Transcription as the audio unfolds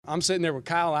I'm sitting there with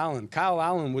Kyle Allen. Kyle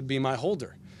Allen would be my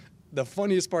holder. The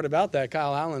funniest part about that,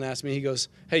 Kyle Allen asked me, he goes,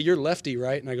 "Hey, you're lefty,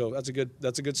 right?" And I go, that's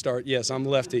a good start. Yes, I'm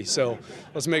lefty. So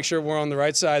let's make sure we're on the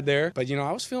right side there. But,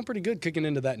 I was feeling pretty good kicking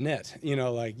into that net.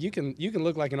 Like you can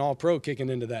look like an all-pro kicking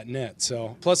into that net.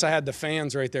 So plus I had the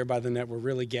fans right there by the net were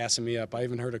really gassing me up. I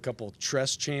even heard a couple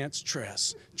Tress chants,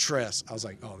 Tress. I was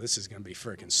like, oh, this is going to be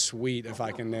freaking sweet if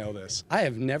I can nail this. I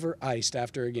have never iced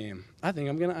after a game. I think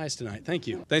I'm going to ice tonight. Thank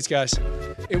you. Thanks, guys.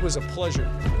 It was a pleasure.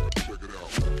 Check it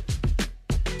out.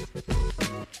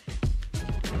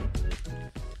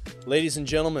 Ladies and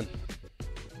gentlemen,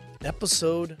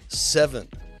 episode 7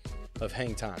 of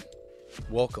Hang Time.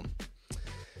 Welcome.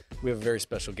 We have a very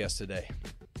special guest today,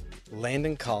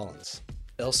 Landon Collins.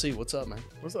 LC, what's up, man?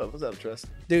 What's up, Tress?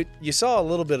 Dude, you saw a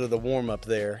little bit of the warm-up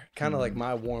there, kind of like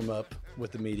my warm-up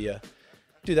with the media.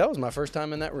 Dude, that was my first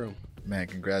time in that room. Man,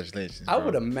 congratulations, I bro.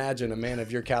 would imagine a man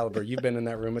of your caliber, you've been in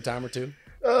that room a time or two?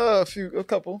 A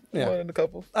couple. Yeah. More than a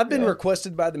couple. I've been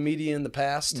requested by the media in the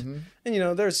past.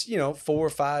 And, there's, 4,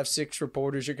 5, 6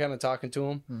 reporters. You're kind of talking to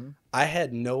them. I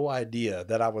had no idea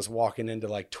that I was walking into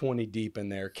like 20 deep in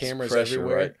there. Cameras pressure,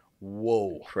 everywhere. right?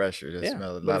 Whoa. Pressure. Just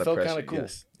smell a but lot it of felt pressure. kind of cool.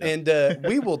 Yes. And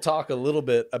we will talk a little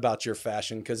bit about your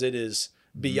fashion because it is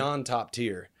beyond top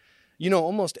tier.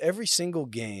 Almost every single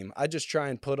game, I just try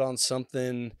and put on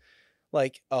something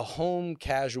like a home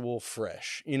casual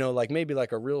fresh, like maybe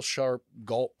like a real sharp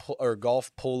golf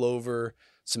pullover,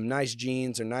 some nice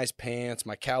jeans or nice pants,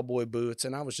 my cowboy boots.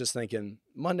 And I was just thinking,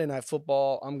 Monday Night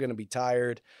Football, I'm going to be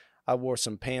tired. I wore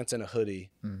some pants and a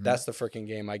hoodie. That's the freaking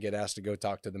game I get asked to go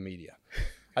talk to the media.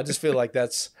 I just feel like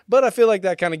but I feel like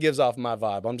that kind of gives off my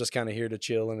vibe. I'm just kind of here to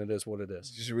chill, and it is what it is.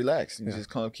 Just relax. You just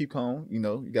keep calm. You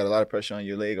got a lot of pressure on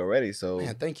your leg already. So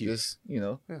Man, thank you. Just,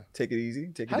 take it easy.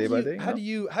 Take it day by day. How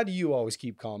do you always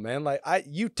keep calm, man? Like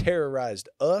you terrorized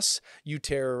us. You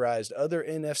terrorized other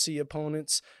NFC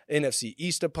opponents, NFC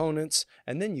East opponents,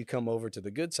 and then you come over to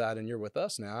the good side and you're with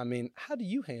us now. I mean, how do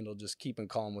you handle just keeping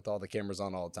calm with all the cameras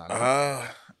on all the time?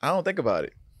 I don't think about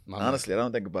it. Honestly, I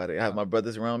don't think about it. I have my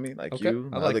brothers around me, like you,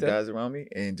 my other guys around me,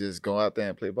 and just go out there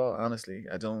and play ball. Honestly,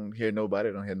 I don't hear nobody.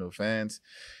 I don't hear no fans.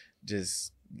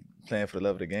 Just playing for the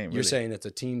love of the game. You're saying it's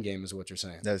a team game, is what you're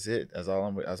saying. That's it. That's all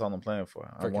I'm playing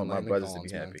for. I want my brothers to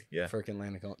be happy. Yeah, freaking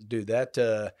Landon Collins, dude.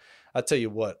 That I tell you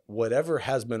what, whatever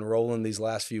has been rolling these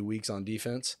last few weeks on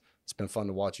defense, it's been fun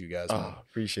to watch you guys. Man.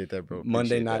 Appreciate that, bro.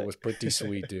 Monday night was pretty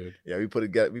sweet, dude. Yeah, we put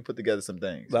together some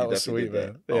things. That was sweet,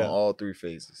 man. On all 3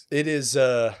 phases. It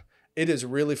is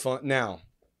really fun. Now,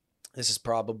 this is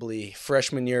probably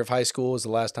freshman year of high school is the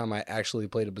last time I actually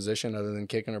played a position other than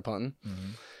kicking or punting.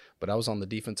 But I was on the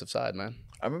defensive side, man.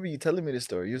 I remember you telling me this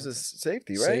story. You was a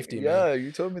safety, right? Safety, man. Yeah,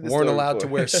 you told me this Weren't story allowed before.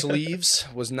 to wear sleeves.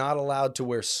 Was not allowed to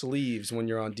wear sleeves when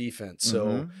you're on defense.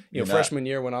 So, freshman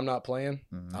year when I'm not playing,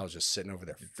 I was just sitting over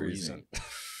there freezing.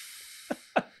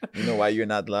 You know why you're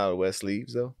not allowed to wear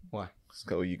sleeves, though? Why?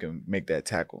 So you can make that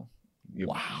tackle.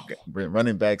 Wow.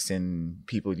 Running backs and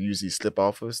people usually slip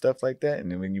off of stuff like that.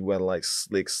 And then when you wear like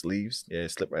slick sleeves,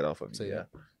 it slip right off of you. So, yeah.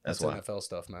 That's why. NFL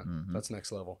stuff, man. That's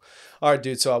next level. All right,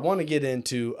 dude. So I want to get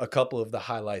into a couple of the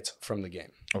highlights from the game.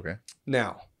 Okay.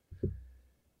 Now,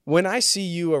 when I see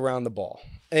you around the ball,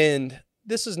 and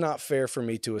this is not fair for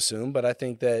me to assume, but I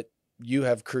think that you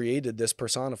have created this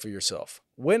persona for yourself.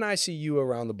 When I see you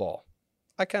around the ball,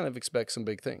 I kind of expect some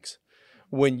big things.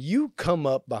 When you come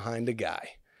up behind a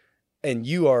guy and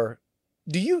you are,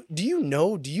 do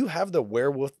you have the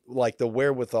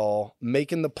wherewithal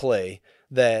making the play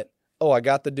that, oh, I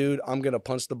got the dude, I'm going to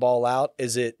punch the ball out?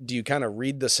 Do you kind of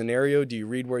read the scenario? Do you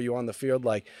read where you're on the field?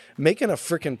 Like making a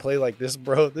freaking play like this,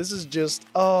 bro, this is just,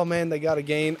 oh man, they got a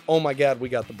gain. Oh my God, we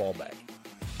got the ball back.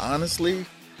 Honestly,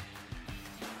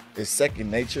 it's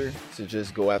second nature to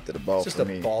just go after the ball. It's just for a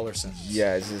me. baller sense.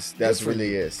 Yeah, that's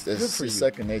really is. It's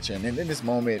second nature. And in this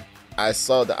moment, I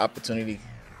saw the opportunity.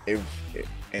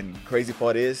 And crazy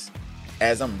part is,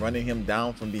 as I'm running him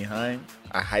down from behind,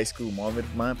 a high school moment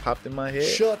of mine popped in my head.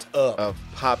 Shut up. Of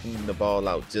popping the ball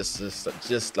out just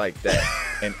like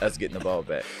that and us getting the ball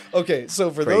back. Okay,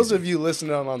 so for those of you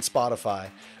listening on Spotify,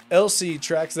 LC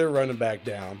tracks their running back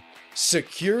down,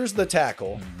 secures the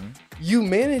tackle. You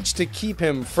manage to keep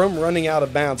him from running out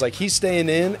of bounds. Like he's staying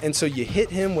in, and so you hit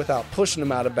him without pushing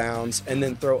him out of bounds and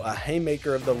then throw a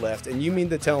haymaker of the left. And you mean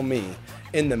to tell me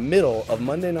in the middle of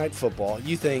Monday Night Football,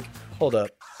 you think, hold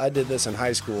up, I did this in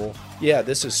high school. Yeah,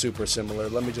 this is super similar.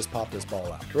 Let me just pop this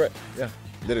ball out. Correct. Yeah.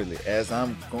 Literally. As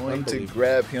I'm going to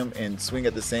grab him and swing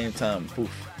at the same time,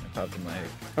 poof, it popped in my head.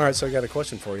 All right, so I got a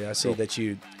question for you. I see that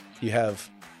you have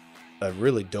a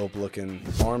really dope looking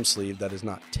arm sleeve that is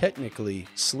not technically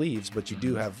sleeves, but you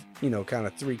do have, kind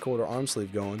of 3/4 arm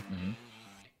sleeve going.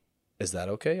 Is that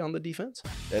okay on the defense?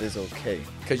 That is okay.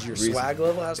 Because your swag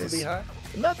level has to be high?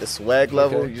 Not the swag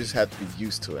level. You just have to be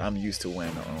used to it. I'm used to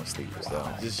wearing my own sleeves. Wow. So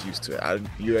I'm just used to it.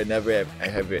 You are never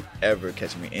ever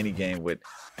catch me in any game with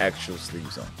actual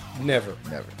sleeves on. Never.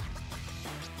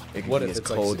 It can be as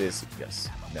cold as yes.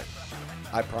 Never.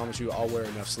 I promise you, I'll wear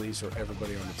enough sleeves for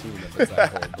everybody on the team if it's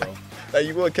that cold, bro. Now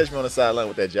you will catch me on the sideline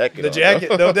with that jacket. The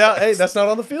jacket, no doubt. Hey, that's not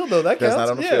on the field though. That counts. That's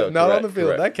not on the field. Not Correct. on the field.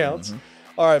 Correct. That counts.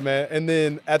 All right, man. And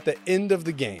then at the end of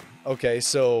the game, okay,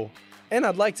 so, and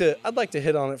I'd like to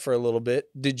hit on it for a little bit.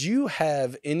 Did you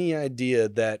have any idea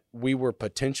that we were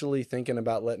potentially thinking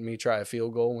about letting me try a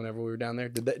field goal whenever we were down there?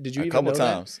 Did you even know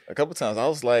that? A couple times. I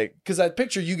was like, because I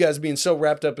picture you guys being so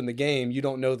wrapped up in the game, you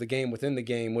don't know the game within the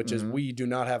game, which is we do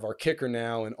not have our kicker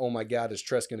now, and oh my God, is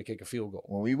Tress going to kick a field goal?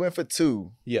 When we went for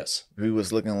 2, yes, we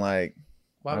was looking like,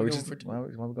 why are we going for 2? Why are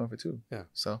we going for 2? Yeah.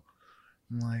 So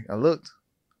I'm like, I looked.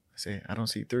 I said, I don't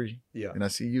see 3. Yeah. And I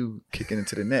see you kicking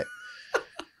into the net. I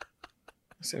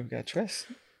said, we got Tress.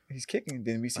 He's kicking.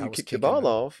 Then we see you kick the ball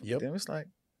off. Yep. Then it's like,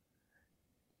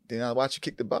 then I watch you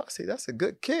kick the ball. I say, that's a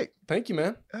good kick. Thank you,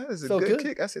 man. That is a good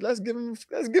kick. I said, let's give him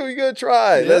a good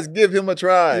try. Yep. Let's give him a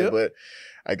try. Yep. But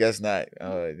I guess not.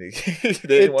 They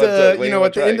didn't want to you know,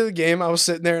 at the end of the game, I was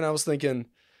sitting there and I was thinking,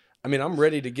 I mean, I'm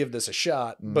ready to give this a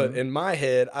shot, but in my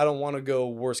head, I don't want to go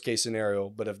worst case scenario.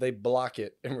 But if they block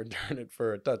it and return it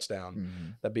for a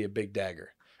touchdown, that'd be a big dagger.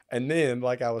 And then,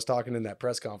 like I was talking in that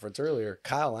press conference earlier,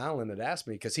 Kyle Allen had asked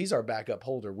me, because he's our backup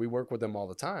holder. We work with him all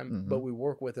the time, but we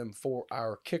work with him for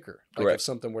our kicker. Like if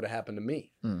something were to happen to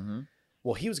me.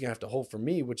 Well, he was going to have to hold for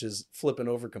me, which is flipping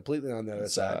over completely on the other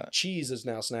side. Cheese is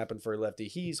now snapping for a lefty.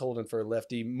 He's holding for a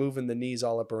lefty, moving the knees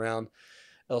all up around.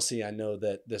 LC, I know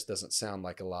that this doesn't sound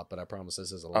like a lot, but I promise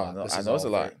this is a lot. No, I know it's a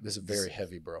lot. This is very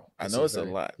heavy, bro. I know it's a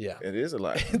lot. Yeah. It is a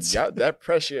lot. That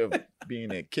pressure of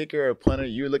being a kicker or a punter,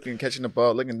 you're catching the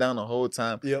ball, looking down the whole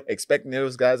time, expecting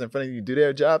those guys in front of you to do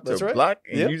their job to block,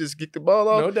 and you just kick the ball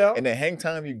off. No doubt. And the hang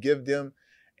time you give them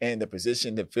and the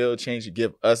position, the field change you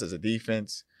give us as a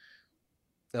defense.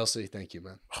 LC, thank you,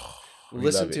 man.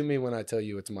 Listen to me when I tell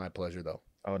you it's my pleasure, though.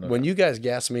 Oh, no, when you guys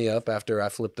gas me up after I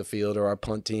flipped the field or our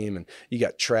punt team, and you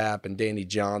got Trapp and Danny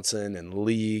Johnson and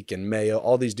Leak and Mayo,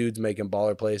 all these dudes making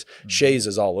baller plays. Shays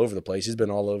is all over the place. He's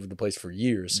been all over the place for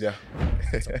years. Yeah.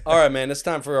 All right, man. It's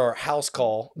time for our house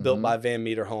call built by Van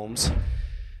Meter Homes.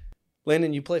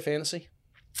 Landon, you play fantasy?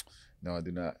 No, I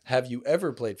do not. Have you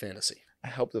ever played fantasy? I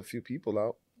helped a few people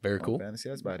out. Very cool. Fantasy,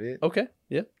 that's about it. Okay.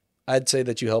 Yeah. I'd say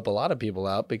that you help a lot of people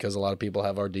out because a lot of people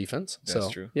have our defense. That's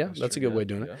true. Yeah, that's a good way of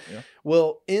doing it. Yeah.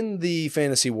 Well, in the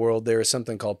fantasy world, there is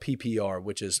something called PPR,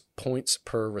 which is points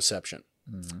per reception.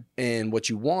 And what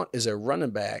you want is a running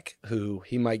back who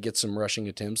he might get some rushing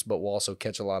attempts, but will also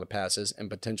catch a lot of passes and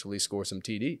potentially score some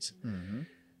TDs.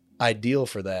 Ideal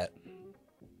for that,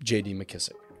 J.D.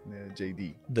 McKissick. Yeah,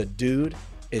 J.D. The dude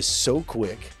is so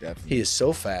quick. Definitely. He is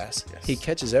so fast. Yes. He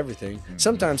catches everything.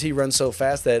 Sometimes he runs so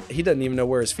fast that he doesn't even know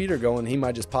where his feet are going. He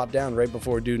might just pop down right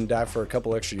before a dude and dive for a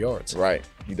couple extra yards. Right.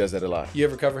 He does that a lot. You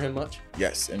ever cover him much?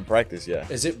 Yes. In practice, yeah.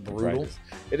 Is it brutal?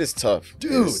 It is tough.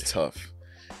 Dude. It is tough.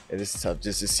 It is tough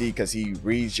just to see because he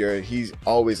reads he's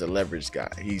always a leverage guy.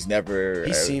 He's never.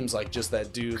 He seems like just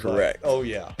that dude. Correct. Like, oh,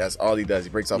 yeah. That's all he does. He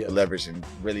breaks off the leverage and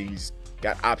really he's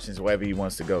got options wherever he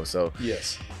wants to go. So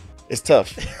yes. It's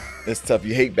tough. It's tough.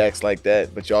 You hate backs like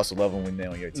that, but you also love them when they're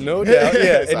on your team. No doubt,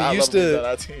 yeah. So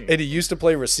and he used to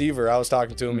play receiver. I was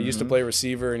talking to him. He used to play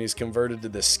receiver, and he's converted to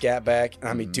the scat back.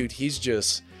 I mean, dude, he's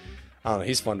just, I don't know,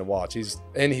 he's fun to watch. He's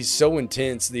so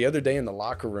intense. The other day in the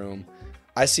locker room,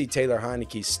 I see Taylor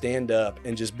Heineke stand up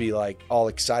and just be like all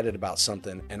excited about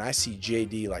something, and I see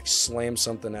JD like slam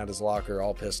something out his locker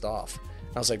all pissed off.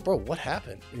 I was like, bro, what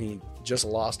happened? And he just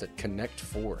lost at Connect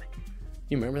 4.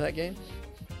 You remember that game?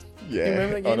 Yeah. You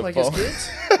remember that game like phone. His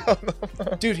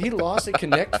kids? Dude, he lost at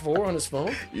Connect 4 on his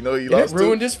phone. You know he lost to? It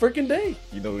ruined his freaking day.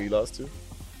 You know who he lost to?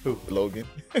 Who? Logan.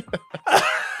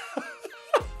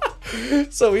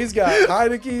 So he's got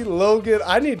Heineke, Logan.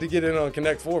 I need to get in on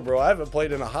Connect 4, bro. I haven't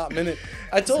played in a hot minute.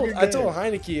 I told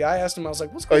Heineke, I asked him, I was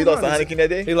like, what's going on? Oh, he lost to Heineke that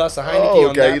day? He lost to Heineke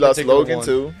on that he lost Logan one.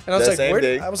 too. And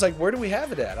I was like, where do we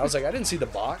have it at? I was like, I didn't see the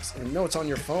box. And no, it's on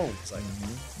your phone. It's like,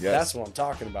 that's what I'm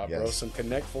talking about, bro. Some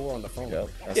Connect 4 on the phone.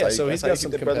 Yep. So he's got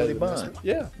some competitive bond.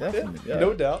 Yeah,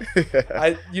 no doubt.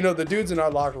 The dudes in our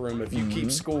locker room, if you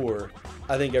keep score,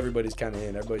 I think everybody's kind of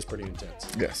in. Everybody's pretty intense.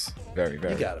 Yes, very,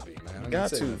 very. You gotta be, man.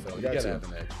 You got to have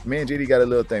an edge. Me and JD got a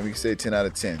little thing. We say 10 out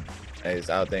of 10.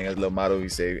 It's our thing. It's a little motto. We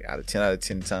say out of 10 out of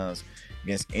 10 times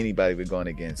against anybody we're going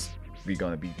against, we're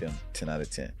going to beat them 10 out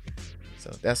of 10. So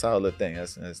that's our little thing.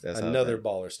 That's another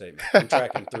baller statement. I'm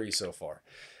tracking 3 so far.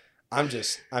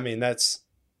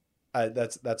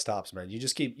 That's tops, man. You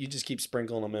just keep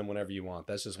sprinkling them in whenever you want.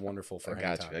 That's just wonderful for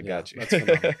hang time. I got you. That's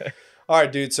phenomenal. All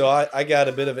right, dude. So I got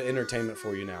a bit of an entertainment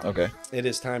for you now. Okay. It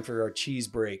is time for our cheese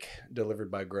break delivered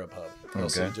by Grubhub. Okay.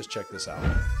 So just check this out.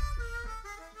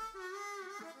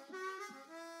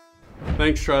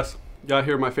 Thanks, Tress. Got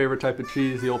here my favorite type of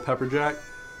cheese, the old pepper jack.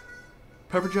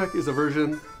 Pepper jack is a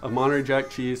version of Monterey Jack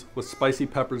cheese with spicy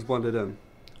peppers blended in.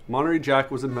 Monterey Jack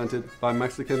was invented by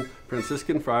Mexican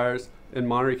Franciscan friars in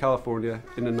Monterey, California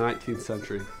in the 19th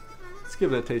century. Let's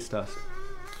give it a taste test.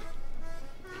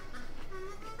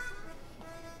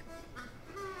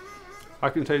 I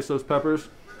can taste those peppers.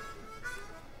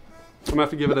 I'm gonna have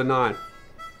to give it a 9.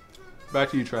 Back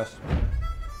to you, Tress.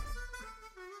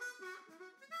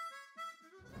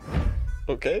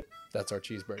 Okay. That's our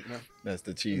cheese break, man. That's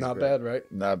the cheese Not break. bad, right?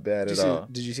 Not bad at all.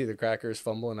 Did you see the crackers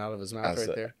fumbling out of his mouth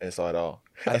right there? I saw it all.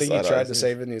 I think he tried to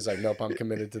save it, and he's like, nope, I'm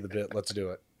committed to the bit. Let's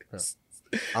do it.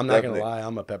 I'm not going to lie.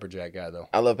 I'm a pepper jack guy, though.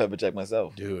 I love pepper jack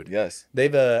myself. Dude. Yes.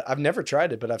 I've never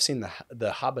tried it, but I've seen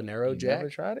the habanero jack. Never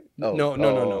tried it? No.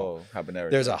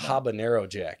 Habanero. There's jack, a habanero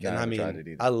jack. Yeah, And I I haven't tried it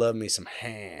mean, either. I love me some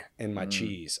ham in my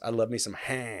cheese. I love me some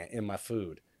ham in my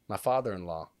food. My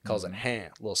father-in-law calls it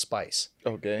ham, a little spice.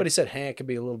 Okay. But he said ham could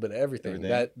be a little bit of everything.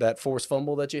 That forced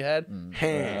fumble that you had,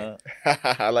 ham.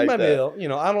 I like that.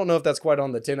 I don't know if that's quite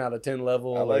on the 10 out of 10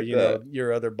 level I like or, that.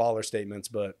 your other baller statements,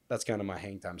 but that's kind of my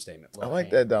hang time statement. I like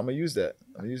that, though. I'm going to use that.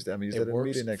 I'm going to use that in the works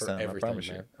meeting next for time. I promise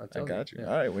you. man. I got you. Yeah.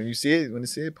 All right. When you see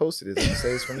it posted, it's going to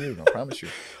say it's from you. I promise you.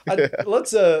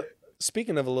 Let's,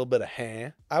 speaking of a little bit of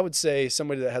ham, I would say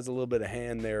somebody that has a little bit of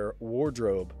ham in their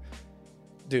wardrobe,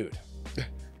 dude.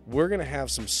 We're going to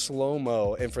have some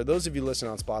slow-mo. And for those of you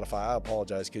listening on Spotify, I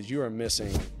apologize because you are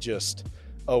missing just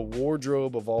a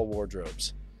wardrobe of all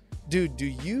wardrobes. Dude, do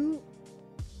you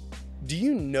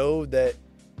know that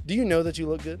you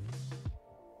look good?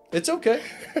 It's okay.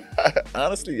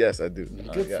 Honestly, yes, I do.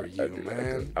 Good for you,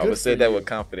 man. I would say that with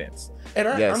confidence. And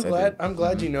Yes, I'm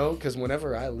glad you know, because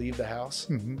whenever I leave the house,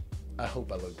 I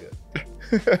hope I look good.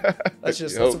 That's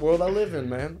the world I live in,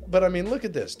 man. But I mean, look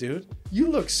at this, dude. You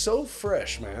look so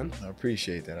fresh, man. I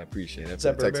appreciate that. Is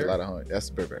that It takes Burberry? a lot of hard. That's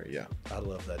Burberry, yeah. I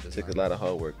love that design. It takes a lot of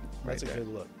hard work. That's right a there.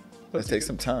 good look. That takes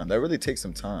some time. That really takes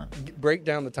some time. Break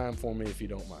down the time for me if you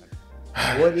don't mind.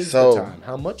 What is So, the time?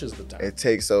 How much is the time? It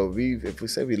takes if we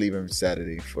say we leave on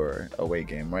Saturday for a away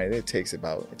game, right? It takes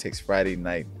Friday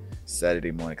night,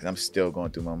 Saturday morning, because I'm still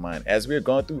going through my mind. As we're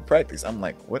going through practice, I'm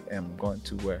like, what am I going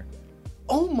to wear?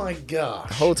 Oh my gosh.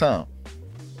 The whole time.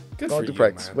 Good Going for through you,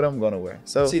 practice. man. What I'm going to wear.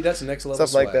 So see, that's next level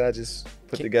stuff like swag. that I just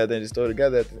put together and just throw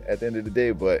together at the end of the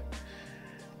day. But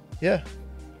yeah,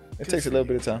 it takes a little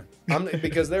bit of time.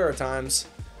 Because there are times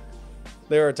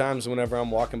whenever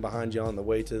I'm walking behind you on the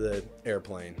way to the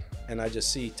airplane and I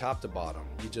just see top to bottom,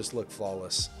 you just look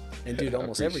flawless. And dude,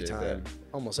 almost every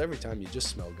time you just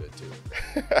smell good too.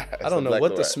 I don't know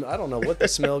what the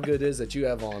smell good is that you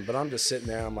have on, but I'm just sitting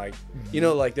there. I'm like,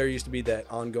 like there used to be that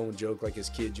ongoing joke, like as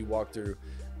kids, you walk through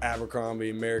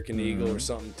Abercrombie, American Eagle or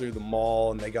something through the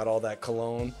mall and they got all that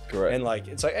cologne. Correct. And like,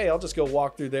 it's like, hey, I'll just go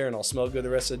walk through there and I'll smell good the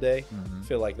rest of the day. I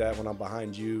feel like that when I'm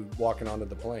behind you walking onto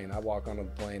the plane. I walk onto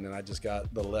the plane and I just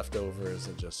got the leftovers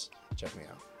and just check me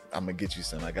out. I'm going to get you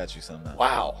some. I got you some now.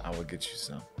 Wow. I will get you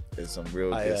some. It's some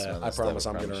real good smelling I stuff. promise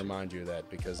I'm going to remind you of that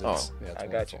because it's I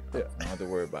got you. Yeah. You don't have to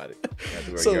worry about it. You don't have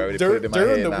to worry. So You already put it in my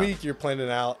during head the now. week, you're planning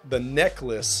out the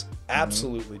necklace.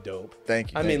 Absolutely dope.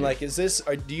 Thank you. I thank mean, you. like, is this?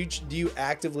 Do you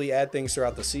actively add things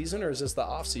throughout the season, or is this the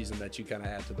off season that you kind of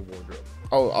add to the wardrobe?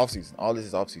 Oh, off season. All this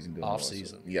is off season. Off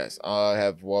season. Yes, I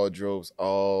have wardrobes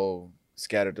all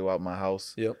scattered throughout my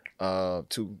house. Yep.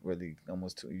 Two.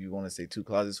 You want to say 2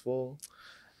 closets full?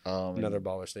 Another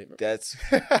baller statement.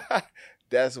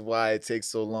 That's why it takes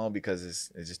so long, because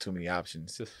it's just too many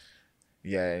options.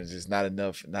 Yeah, it's just not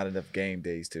enough game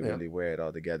days to really wear it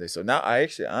all together. So now I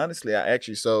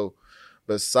actually so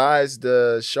besides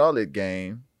the Charlotte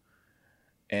game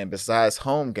and besides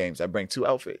home games, I bring 2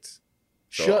 outfits.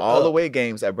 So all away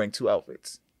games, I bring 2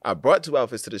 outfits. I brought 2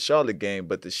 outfits to the Charlotte game,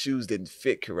 but the shoes didn't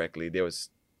fit correctly. There was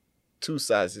 2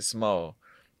 sizes small,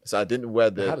 so I didn't wear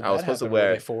I was supposed to wear.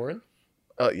 Were they foreign?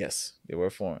 Yes, they were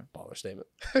foreign. Baller statement.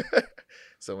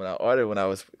 So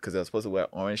because I was supposed to wear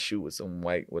orange shoe with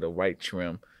a white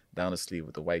trim down the sleeve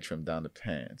with a white trim down the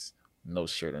pants, no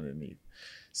shirt underneath.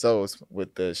 So it's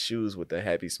with the shoes with the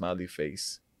happy smiley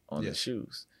face on the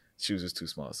shoes. Shoes was too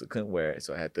small, so couldn't wear it.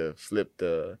 So I had to flip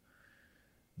the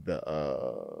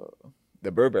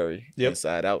Burberry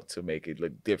inside out to make it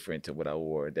look different to what I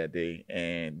wore that day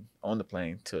and on the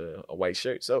plane to a white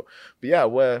shirt. So, but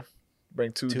yeah,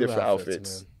 bring two different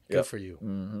outfits. Good for you.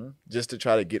 Mm-hmm. Just to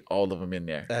try to get all of them in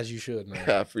there. As you should, man.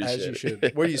 I appreciate As you it.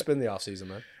 should. Where do you spend the off season,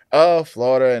 man?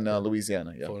 Florida and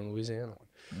Louisiana. Yeah. Florida and Louisiana.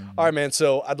 Mm-hmm. All right, man.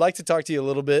 So I'd like to talk to you a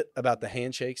little bit about the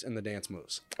handshakes and the dance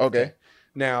moves. Okay.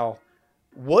 Now,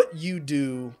 what you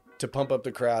do to pump up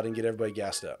the crowd and get everybody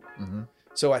gassed up. Mm-hmm.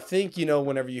 So I think, you know,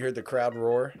 whenever you hear the crowd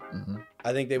roar, Mm-hmm.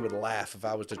 I think they would laugh if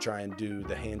I was to try and do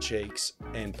the handshakes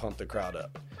and pump the crowd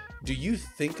up. Do you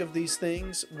think of these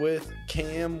things with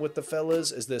Cam, with the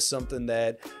fellas? Is this something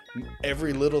that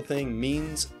every little thing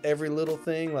means every little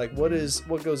thing? Like, what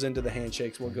goes into the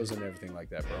handshakes? What goes into everything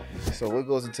like that, bro? So what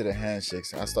goes into the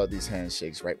handshakes? I start these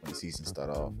handshakes right when the season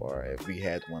start off, or if we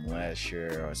had one last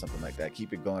year or something like that.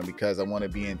 Keep it going because I want to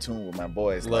be in tune with my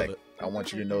boys. Love like, it. I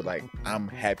want you to know, like, I'm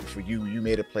happy for you. You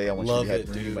made a play. I want Love you to be it,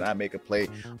 happy for me. dude. When I make a play,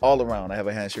 all around, I have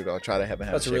a handshake. I'll try to have a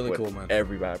handshake. That's really with cool, man.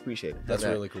 everybody. I appreciate it. That's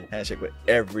Have a really cool. Handshake with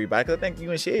everybody. Cause I think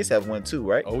you and Shades have one too,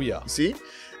 right? Oh, yeah. See,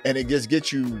 and it just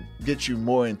get you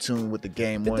more in tune with the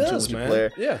game, more in tune with your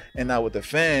player. Yeah. And now with the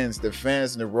fans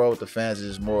in the row with the fans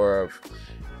is just more of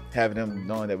having them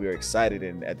knowing that we're excited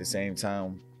and at the same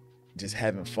time just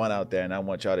having fun out there. And I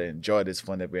want y'all to enjoy this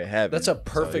fun that we're having. That's a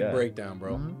perfect yeah. breakdown,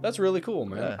 bro. Mhm. That's really cool,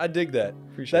 man. Yeah. I dig that.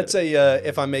 Appreciate That's it.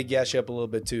 if I may gas you up a little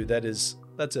bit too, that's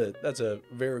a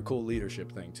very cool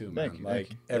leadership thing too, man. Thank you, Like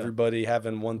thank you. Yeah. everybody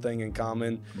having one thing in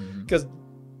common, Mhm. because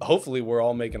hopefully we're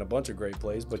all making a bunch of great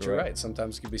plays. But you're Correct. right.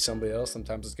 Sometimes it could be somebody else.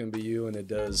 Sometimes it's going to be you, and it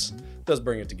does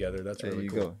bring it together. That's There really you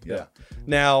cool. go. Yeah.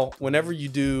 Now, whenever you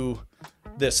do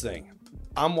this thing,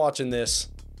 I'm watching this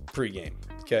pregame.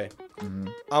 Okay.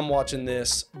 Mhm. I'm watching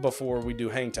this before we do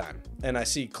hang time, and I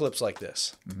see clips like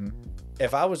this. Mhm.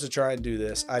 If I was to try and do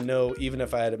this, I know even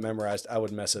if I had it memorized, I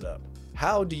would mess it up.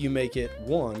 How do you make it,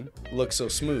 one, look so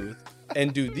smooth,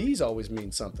 and do these always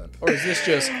mean something? Or is this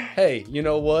just, hey, you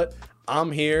know what?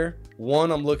 I'm here.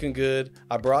 One, I'm looking good.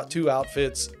 I brought 2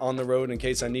 outfits on the road in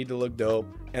case I need to look dope,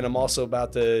 and I'm also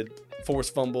about to force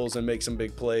fumbles and make some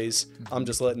big plays. I'm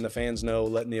just letting the fans know,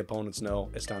 letting the opponents know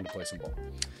it's time to play some ball.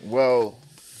 Well,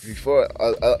 before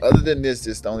other than this,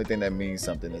 just the only thing that means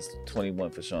something is 21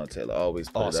 for Sean Taylor. I always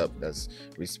put Awesome. it up. That's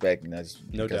respect, and that's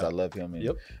No because doubt. I love him. And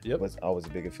Yep. was always a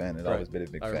bigger fan, and Right. always been a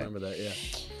big I fan. remember that, yeah.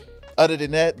 Other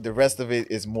than that, the rest of it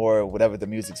is more whatever the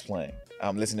music's playing.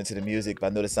 I'm listening to the music. If I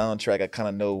know the soundtrack, I kind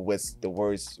of know what's the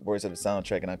words of the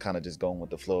soundtrack, and I'm kind of just going with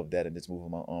the flow of that and just moving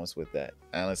my arms with that.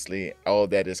 Honestly, all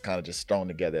that is kind of just thrown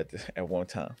together at one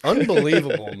time.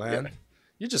 Unbelievable, man.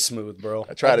 You're just smooth, bro.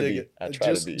 I try to dig be. it. I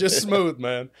try to be. Just smooth,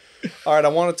 man. All right, I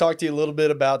want to talk to you a little bit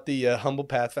about the Humble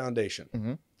Path Foundation.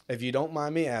 Mhm. If you don't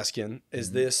mind me asking, is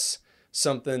Mm-hmm. this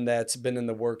something that's been in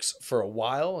the works for a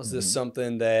while? Is this Mm-hmm.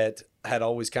 something that had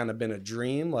always kind of been a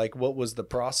dream? Like, what was the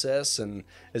process, and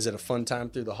is it a fun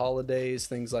time through the holidays,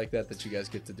 things like that you guys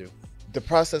get to do? The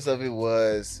process of it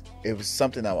was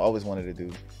something I always wanted to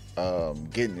do.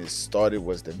 Getting it started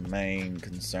was the main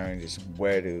concern, just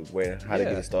how to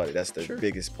get it started. That's the Sure.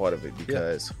 biggest part of it,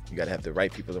 because you got to have the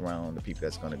right people around, the people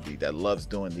that loves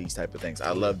doing these type of things.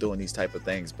 I love doing these type of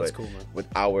things, but That's cool, man. with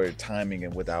our timing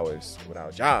and with our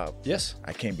job, Yes.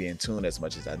 I can't be in tune as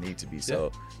much as I need to be.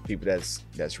 So people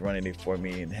that's running it for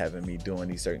me and having me doing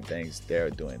these certain things, they're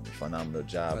doing a phenomenal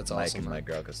job. That's Mike awesome, and man. my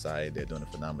girl Kasai, they're doing a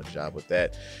phenomenal job with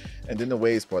that. And then the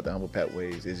ways part, the Humble Path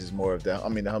ways, is just more of the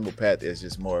Humble Path is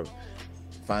just more of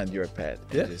find your path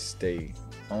and Yeah. just stay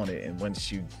on it. And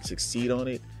once you succeed on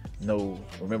it,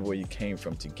 remember where you came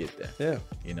from to get there. Yeah.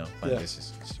 You know, Yeah.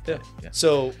 it's Yeah. yeah.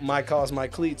 So, My Cause, My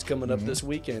Cleats coming up Mhm. this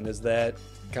weekend. Is that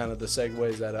kind of the segue?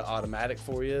 Is that an automatic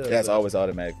for you? That's always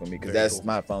automatic for me, because Very that's cool.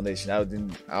 my foundation. I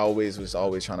was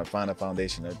always trying to find a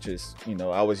foundation of just, I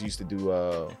always used to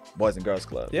do Boys and Girls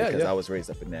Club, Yeah, because yeah. I was raised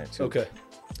up in there too. Okay.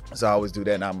 So I always do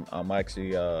that, and I'm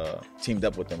actually teamed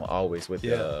up with them always with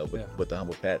Yeah, with the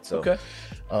Humble Pat. So Okay.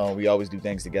 we always do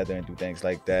things together and do things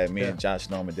like that. Me Yeah. and Josh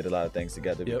Norman did a lot of things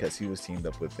together Yep. because he was teamed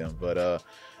up with them. But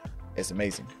it's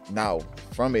amazing. Now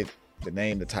from it, the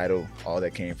name, the title, all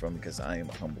that came from because I am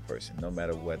a humble person. No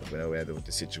matter what, whatever with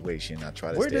the situation, I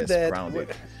try to Where stay did as that, grounded.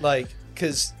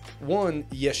 because one,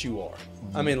 yes, you are.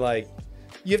 I mean, like,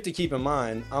 you have to keep in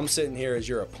mind, I'm sitting here as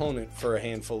your opponent for a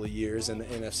handful of years in the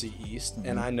NFC East,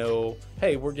 and I know,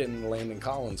 hey, we're getting Landon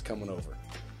Collins coming over.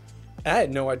 I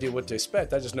had no idea what to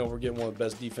expect. I just know we're getting one of the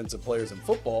best defensive players in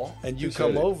football, and you Appreciate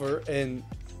come it. over, and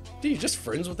dude, you're just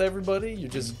friends with everybody. You're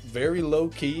just very low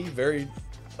key, very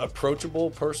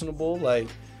approachable, personable. Like,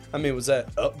 I mean, was that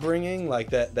upbringing, like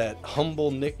that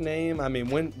humble nickname? I mean,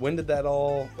 when did that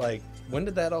all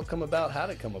come about? How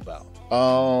did it come about?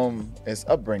 It's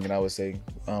upbringing, I would say.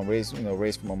 Raised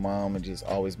from my mom and just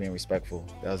always being respectful.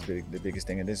 That was the biggest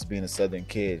thing. And this being a Southern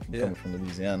kid Yeah. coming from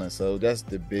Louisiana, so that's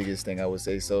the biggest thing I would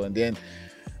say. So, and then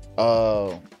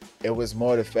It was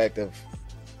more the fact of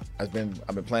I've been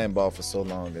playing ball for so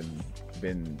long and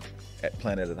been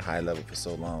playing at a high level for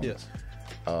so long. Yes.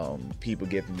 People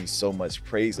giving me so much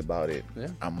praise about it. Yeah.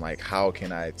 I'm like, how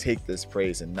can I take this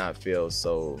praise and not feel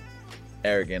so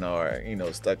arrogant or,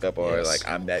 stuck up or like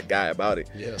I'm that guy about it?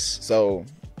 Yes. So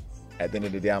at the end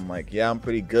of the day, I'm like, yeah, I'm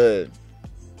pretty good,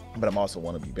 but I'm also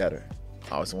want to be better.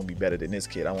 I also want to be better than this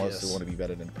kid. I also want to be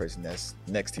better than the person that's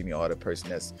next to me or the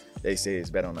person they say is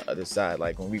better on the other side.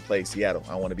 Like when we play Seattle,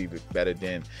 I want to be better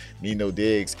than Nino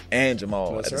Diggs and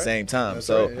Jamal at the same time.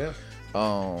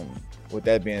 With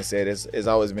that being said, it's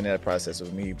always been that process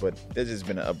with me, but there's just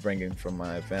been an upbringing from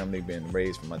my family, being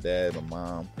raised from my dad, my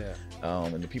mom,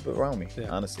 and the people around me,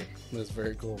 honestly. That's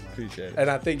very cool, man. Appreciate it. And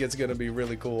I think it's going to be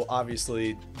really cool.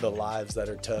 Obviously, the lives that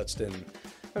are touched and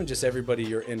just everybody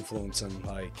you're influencing,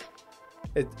 like,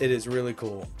 it is really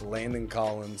cool. Landon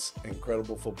Collins,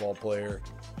 incredible football player,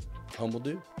 humble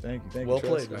dude. Thank you. Well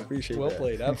Tress. played, man. I appreciate that. Well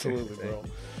played, absolutely, bro.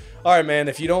 All right, man,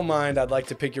 if you don't mind, I'd like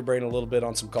to pick your brain a little bit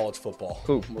on some college football.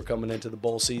 Cool. We're coming into the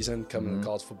bowl season, coming to the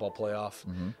college football playoff.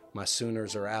 My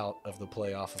Sooners are out of the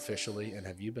playoff officially. And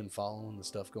have you been following the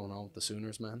stuff going on with the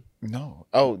Sooners, man? No.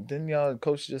 Oh, didn't y'all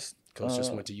coach just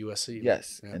went to USC.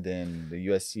 Yes. Yeah. And then the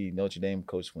USC Notre Dame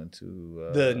coach went to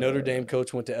the Notre Dame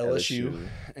coach went to LSU.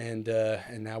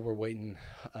 And now we're waiting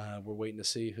to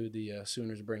see who the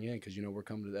Sooners bring in, because we're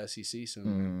coming to the SEC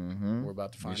soon. We're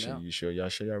about to find out. You sure y'all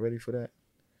ready for that?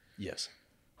 Yes.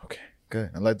 Okay,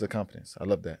 good. I like the confidence. I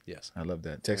love that. Yes. I love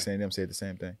that. Texas A&M said the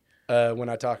same thing. When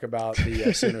I talk about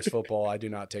the Sooners football, I do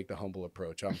not take the humble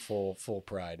approach. I'm full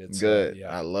pride. It's good.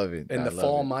 I love it. And the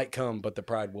fall might come, but the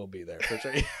pride will be there for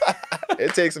sure.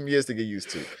 It takes some years to get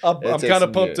used to. I'm kind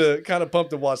of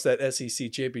pumped to watch that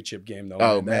SEC championship game though.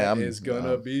 Oh man, that is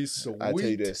gonna be sweet. I'll tell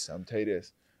you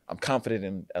this. I'm confident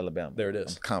in Alabama. There it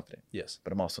is. I'm confident. Yes,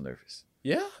 but I'm also nervous.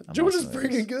 Yeah, Georgia's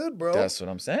freaking good, bro. That's what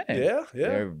I'm saying. Yeah.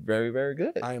 They're very, very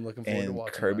good. I am looking forward to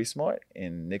watching. Kirby Smart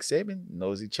and Nick Saban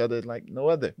knows each other like no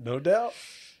other. No doubt.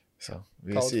 So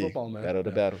we'll college see. Football, man. Battle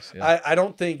the battles. Yeah. I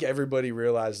don't think everybody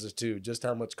realizes too just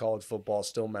how much college football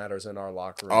still matters in our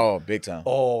locker room. Oh, big time.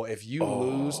 Oh, if you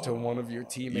lose to one of your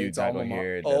teammates, you're not gonna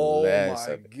hear the last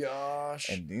my gosh!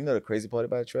 And you know the crazy part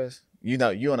about it, Tress?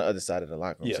 You're on the other side of the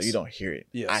locker room, yes. so you don't hear it.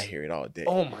 Yes. I hear it all day.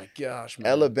 Oh my gosh,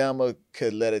 man. Alabama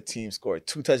could let a team score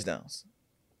 2 touchdowns.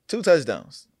 2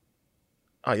 touchdowns.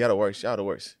 Oh, y'all the worst.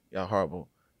 Y'all horrible.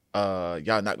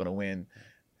 Y'all not gonna win.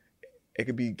 It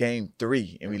could be game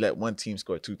 3 and we let one team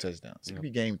score 2 touchdowns. It could be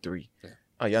game 3. Yeah.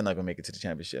 Oh, y'all not gonna make it to the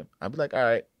championship. I'd be like, all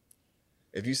right,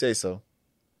 if you say so,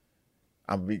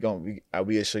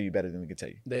 we'll show you better than we can tell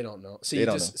you. They don't know.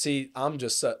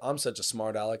 I'm such a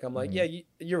smart aleck. I'm like, yeah,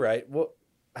 you're right. Well,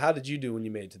 how did you do when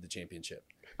you made it to the championship?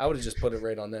 I would have just put it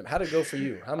right on them. How'd it go for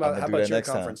you? How about your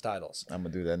conference titles? I'm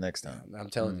gonna do that next time. I'm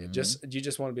telling you, you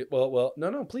just want to be well.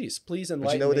 No, please enlighten me.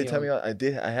 But you know what they tell me?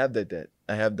 I have that.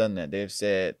 I have done that. They've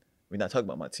said we're not talking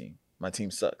about my team. My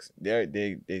team sucks.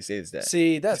 They say it's that.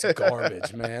 See, that's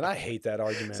garbage, man. I hate that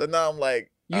argument. So now I'm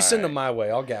like, you send them my way.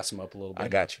 I'll gas them up a little bit. I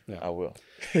got you. Yeah. I will.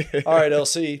 All right,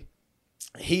 LC.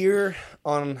 Here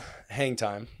on Hang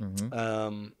Time,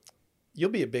 you'll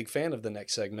be a big fan of the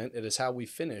next segment. It is how we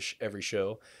finish every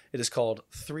show. It is called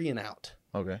 3 and Out.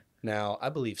 Okay. Now, I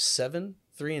believe 7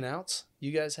 3 and outs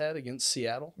you guys had against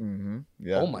Seattle.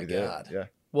 Yeah. Oh my God. Yeah.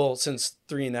 Well, since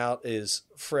 3 and Out is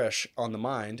fresh on the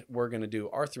mind, we're going to do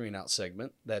our 3 and Out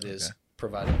segment that is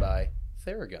provided by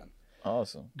Theragun.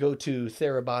 Awesome. Go to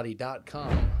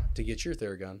therabody.com to get your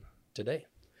Theragun today.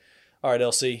 All right,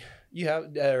 LC,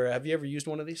 have you ever used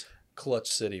one of these? Clutch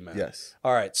City, man. Yes.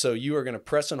 All right, so you are going to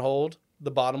press and hold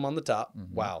the bottom on the top.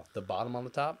 Wow, the bottom on the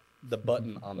top, the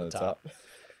button on the top.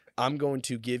 I'm going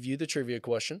to give you the trivia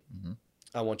question.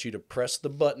 I want you to press the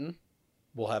button.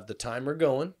 We'll have the timer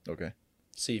going. Okay.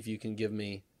 See if you can give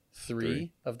me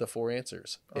 3 of the 4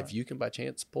 answers. If you can by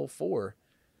chance pull 4,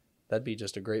 that'd be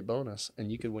just a great bonus, and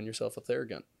you could win yourself a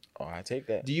Theragun. Oh, I take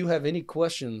that. Do you have any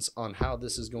questions on how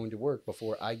this is going to work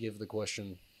before I give the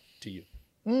question to you?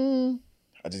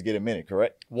 I just get a minute,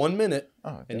 correct? 1 minute,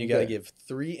 and you got to give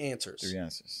 3 answers. 3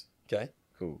 answers. Okay?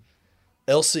 Cool.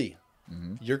 LC,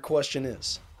 your question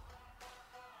is,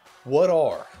 who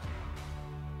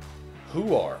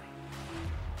are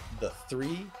the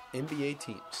 3 NBA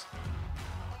teams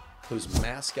whose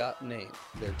mascot name,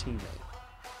 their team name,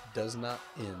 does not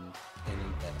end in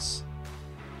an S?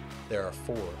 There are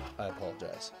 4. I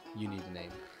apologize. You need to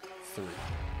name 3.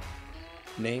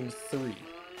 Name 3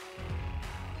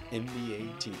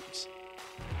 NBA teams.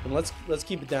 And let's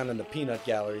keep it down in the peanut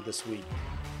gallery this week.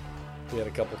 We had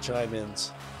a couple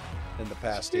chime-ins in the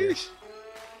past year.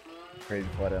 Crazy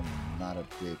part, I'm not a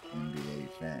big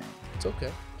NBA fan. It's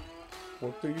okay.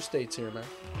 Work through your states here, man.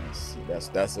 Let's see.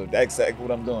 That's exactly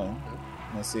what I'm doing.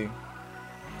 Let's see.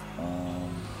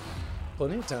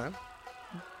 Plenty of time.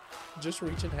 Just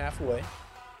reaching halfway.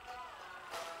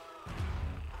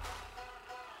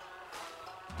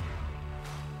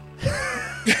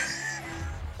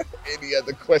 Any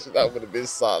other question, I would have been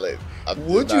solid.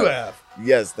 Would you have?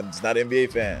 Yes, I'm just not an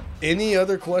NBA fan. Any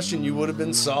other question, you would have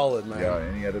been solid, man. Yeah,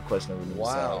 any other question, I would have been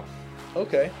solid. Wow.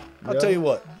 Okay. I'll tell you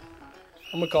what.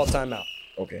 I'm gonna call timeout.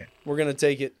 Okay. We're gonna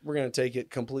take it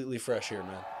completely fresh here,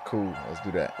 man. Cool. Let's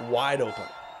do that. Wide open.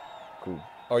 Cool.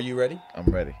 Are you ready? I'm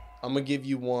ready. I'm gonna give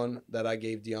you one that I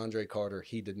gave DeAndre Carter.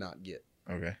 He did not get.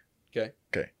 Okay. Okay.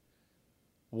 Okay.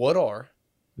 What are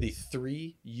the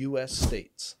 3 U.S.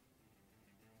 states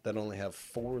that only have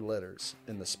 4 letters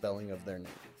in the spelling of their name?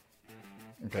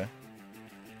 Okay.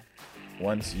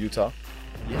 One's Utah.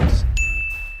 Yes.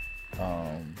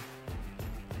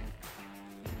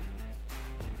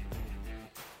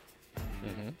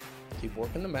 Keep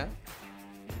working the map.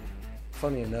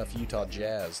 Funny enough, Utah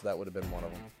Jazz, that would have been one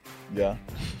of them. Yeah.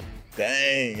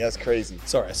 Dang, that's crazy.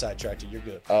 Sorry, I sidetracked you. You're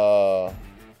good. Are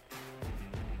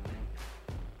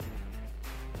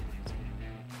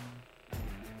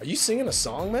you singing a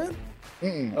song, man?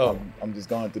 Mm-mm. Oh. I'm just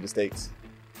going through the states.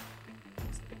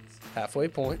 Halfway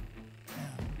point.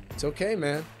 It's okay,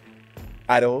 man.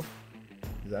 Idaho. Is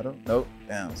that Idaho? Nope.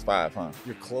 Damn, it's 5, huh?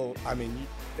 You're close. I mean,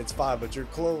 it's 5, but you're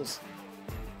close.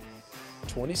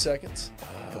 20 seconds.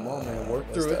 Come on, man.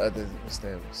 Work through it. What's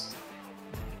the others?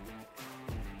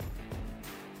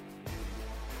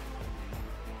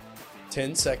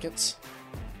 10 seconds.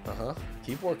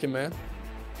 Keep working, man.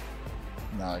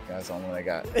 Nah, that's the only one I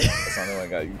got. That's the only one I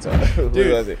got. Utah.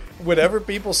 Dude, whenever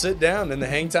people sit down in the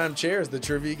hang time chairs, the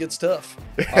trivia gets tough.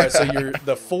 All right, so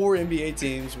the 4 NBA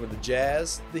teams were the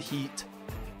Jazz, the Heat,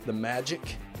 the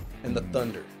Magic, and the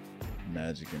Thunder.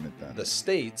 Magic and the Thunder. The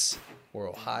states were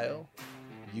Ohio,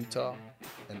 Utah,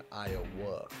 and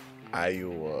Iowa.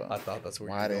 I thought that's where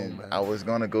you're going, man. I was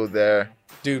gonna go there.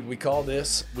 Dude, we call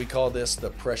this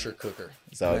the pressure cooker.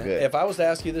 It's all good. If I was to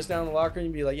ask you this down in the locker room,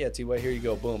 you'd be like, yeah, T-Way, here you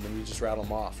go, boom, and you just rattle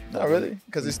them off. Not really,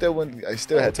 because it still wouldn't. I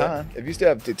still had time. If you still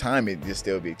have the time, it'd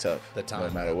still be tough. The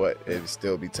time, no matter what, it would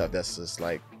still be tough. That's just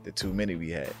like the 2 minutes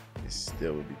we had. It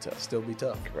still would be tough. Still be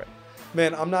tough. Correct.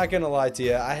 Man, I'm not going to lie to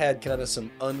you. I had kind of some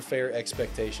unfair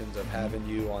expectations of having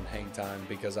you on hang time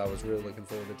because I was really looking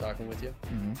forward to talking with you.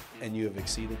 And you have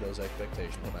exceeded those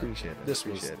expectations, man. Appreciate it. This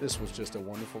was just a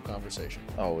wonderful conversation.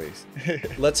 Always.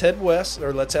 Let's head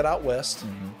out west.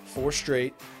 4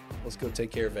 straight. Let's go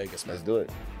take care of Vegas, man. Let's do it.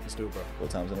 Let's do it, bro. 4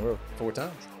 times in a row. 4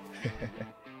 times.